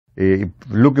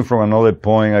Looking from another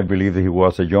point, I believe that he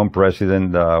was a young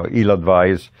president,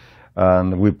 ill-advised,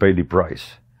 and we paid the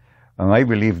price. And I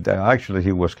believe that actually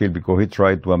he was killed because he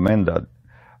tried to amend that.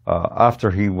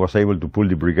 After he was able to pull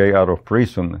the brigade out of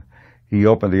prison, he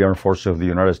opened the Armed Forces of the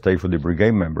United States for the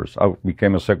brigade members. I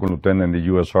became a second lieutenant in the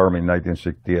U.S. Army in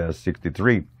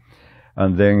 1963.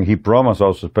 And then he promised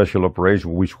us a special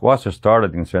operation, which was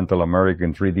started in Central America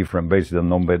in 3 different bases, and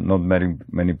not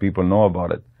many people know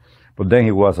about it. But then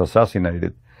he was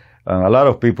assassinated. And a lot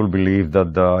of people believe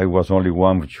that it was only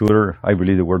one shooter. I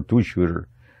believe there were 2 shooters.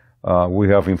 We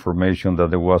have information that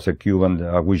there was a Cuban,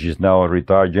 which is now a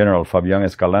retired general, Fabian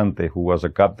Escalante, who was a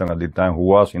captain at the time, who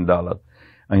was in Dallas.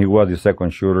 And he was the second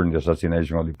shooter in the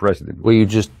assassination of the president. Well,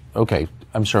 okay,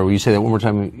 I'm sorry, will you say that one more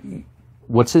time?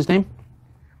 What's his name?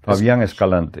 Fabian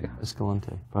Escalante.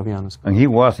 Escalante, Fabian Escalante. And he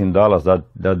was in Dallas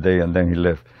that day, and then he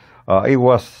left. It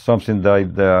was something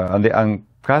that, and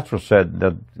Castro said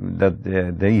that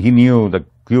he knew that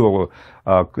Cuba,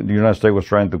 the United States was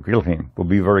trying to kill him, but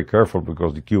be very careful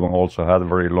because the Cuban also had a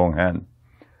very long hand.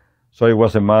 So it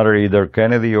was a matter either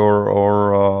Kennedy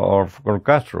or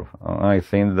Castro. I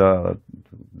think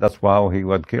that's how he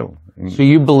got killed. So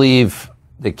you believe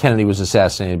that Kennedy was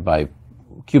assassinated by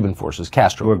Cuban forces,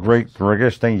 Castro? To a great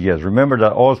extent, yes. Remember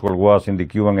that Oswald was in the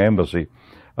Cuban embassy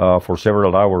for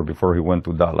several hours before he went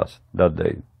to Dallas that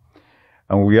day.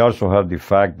 And we also have the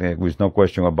fact that, with no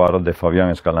question about it, that Fabian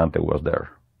Escalante was there.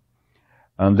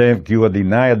 And then Cuba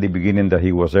denied at the beginning that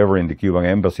he was ever in the Cuban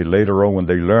embassy. Later on, when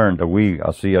they learned that we,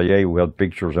 as CIA, we had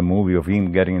pictures and movie of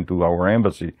him getting into our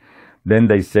embassy, then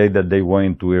they said that they went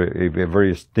into a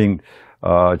very distinct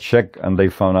check, and they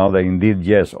found out that indeed,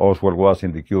 yes, Oswald was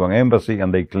in the Cuban embassy,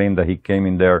 and they claimed that he came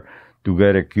in there to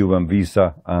get a Cuban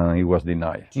visa, and he was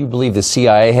denied. Do you believe the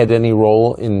CIA had any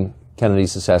role in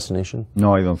Kennedy's assassination?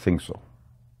 No, I don't think so.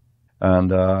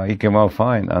 And he came out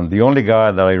fine. And the only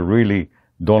guy that I really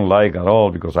don't like at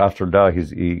all, because after that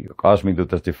he asked me to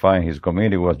testify in his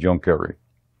committee, was John Kerry.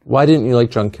 Why didn't you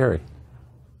like John Kerry?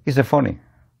 He's a funny.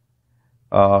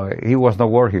 He was no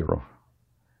war hero.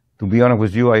 To be honest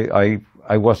with you,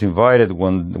 I was invited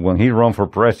when he ran for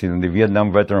president, the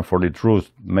Vietnam Veteran for the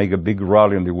Truth, make a big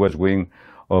rally in the West Wing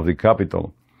of the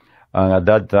Capitol. And at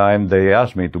that time, they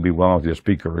asked me to be one of the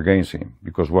speakers against him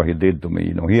because what he did to me.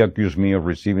 You know, he accused me of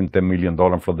receiving $10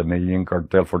 million from the Medellin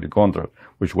cartel for the contract,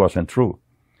 which wasn't true.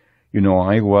 You know,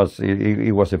 it was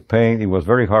a pain. It was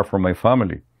very hard for my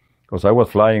family because I was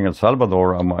flying in El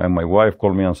Salvador, and my wife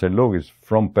called me and said, "Look, it's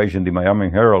front page in the Miami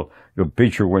Herald, your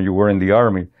picture when you were in the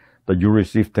Army, that you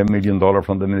received $10 million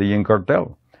from the Medellin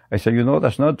cartel." I said, "You know,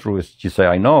 that's not true." She said,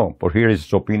 "I know, but here is a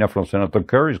subpoena from Senator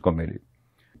Kerry's committee.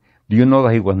 Do you know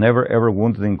that he was never ever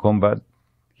wounded in combat?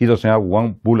 He doesn't have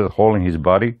one bullet hole in his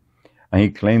body, and he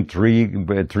claimed three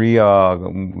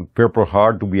Purple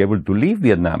Heart to be able to leave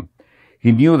Vietnam.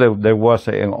 He knew that there was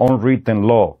an unwritten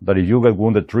law that if you got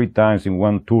wounded 3 times in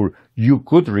one tour, you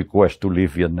could request to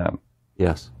leave Vietnam."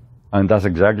 Yes. And that's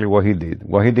exactly what he did.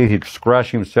 What he did, he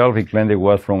scratched himself. He claimed it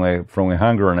was from a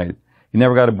hand grenade. He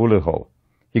never got a bullet hole.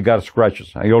 He got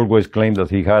scratches. I always claimed that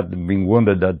he had been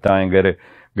wounded that time, get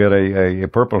a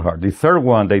Purple Heart. The third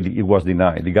one, it was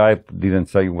denied. The guy didn't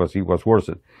say he was worth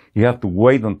it. He had to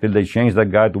wait until they changed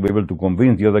that guy to be able to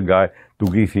convince the other guy to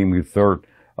give him his third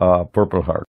Purple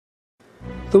Heart.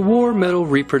 The War Medal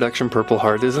Reproduction Purple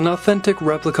Heart is an authentic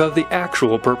replica of the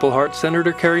actual Purple Heart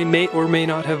Senator Kerry may or may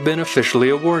not have been officially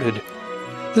awarded.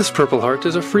 This Purple Heart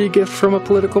is a free gift from a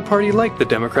political party like the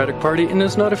Democratic Party and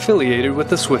is not affiliated with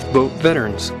the Swift Boat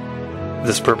veterans.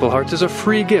 This Purple Heart is a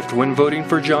free gift when voting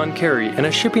for John Kerry, and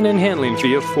a shipping and handling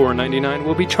fee of $4.99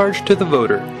 will be charged to the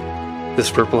voter. This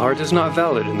Purple Heart is not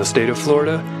valid in the state of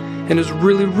Florida and is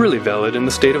really valid in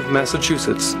the state of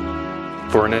Massachusetts.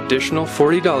 For an additional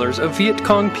 $40, a Viet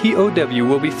Cong POW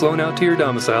will be flown out to your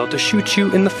domicile to shoot you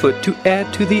in the foot to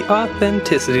add to the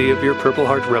authenticity of your Purple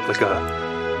Heart replica.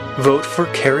 Vote for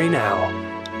Kerry now.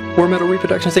 War Medal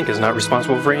Reproductions Inc. is not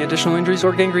responsible for any additional injuries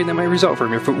or gangrene that might result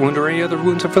from your foot wound or any other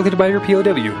wounds inflicted by your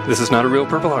POW. This is not a real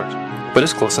Purple Heart, but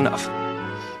it's close enough.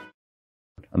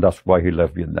 And that's why he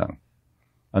left Vietnam.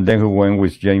 And then he went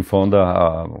with Jane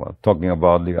Fonda, talking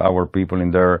about our people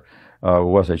in there.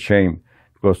 Was a shame.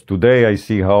 Because today I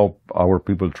see how our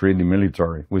people treat the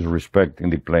military with respect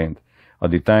in the plane. At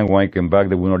the time when I came back,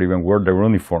 they would not even wear their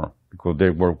uniform because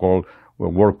they were called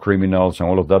war criminals and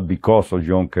all of that because of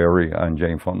John Kerry and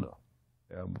Jane Fonda.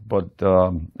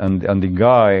 And the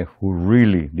guy who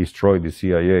really destroyed the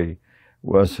CIA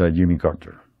was Jimmy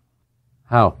Carter.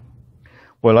 How?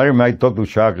 Well, I talked to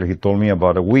Shackley. He told me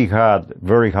about it. We had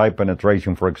very high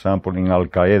penetration, for example, in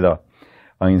Al-Qaeda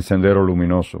and in Sendero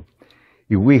Luminoso.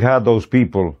 If we had those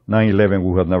people, 9/11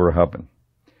 would have never happened.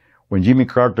 When Jimmy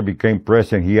Carter became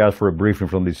president, he asked for a briefing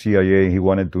from the CIA. He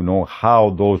wanted to know how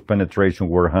those penetrations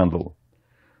were handled.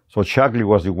 So Shockley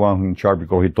was the one in charge,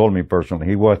 because he told me personally,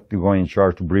 he was the one in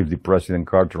charge to brief the President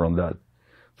Carter on that.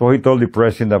 So he told the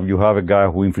president that you have a guy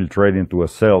who infiltrated into a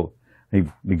cell.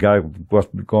 The guy was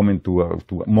becoming to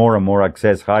more and more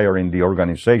access higher in the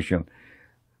organization.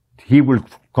 He will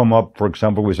come up, for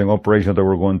example, with an operation that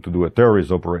we're going to do, a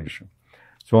terrorist operation.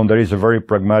 So there is a very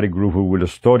pragmatic group who will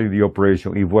study the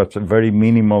operation. If what's very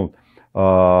minimal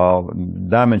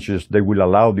damages, they will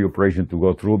allow the operation to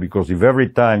go through, because if every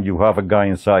time you have a guy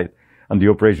inside and the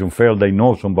operation failed, they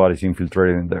know somebody's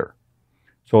infiltrated in there.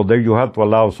 So there you have to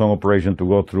allow some operation to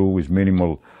go through with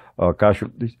minimal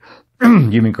casualties.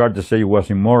 Jimmy Carter said it was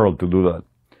immoral to do that.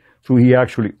 So he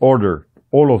actually ordered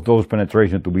all of those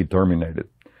penetrations to be terminated.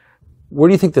 Where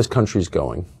do you think this country's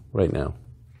going right now?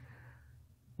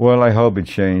 Well, I hope it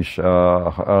changed.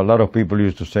 A lot of people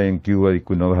used to say in Cuba it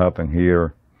could not happen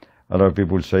here. A lot of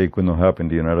people say it could not happen in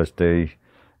the United States.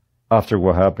 After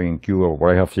what happened in Cuba,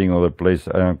 what I have seen in other places,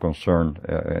 I am concerned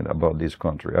about this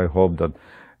country. I hope that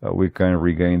we can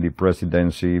regain the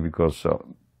presidency, because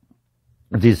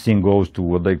this thing goes to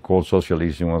what they call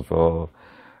socialism.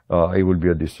 It will be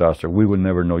a disaster. We will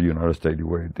never know the United States the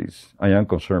way it is. I am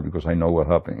concerned because I know what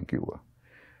happened in Cuba.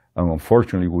 And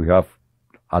unfortunately, we have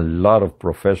a lot of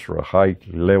professors at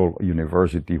high-level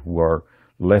university who are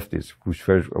leftists, who's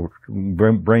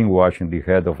brainwashing the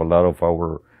head of a lot of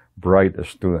our bright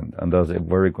students, and that's a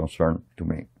very concern to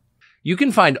me. You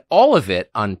can find all of it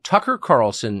on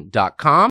tuckercarlson.com.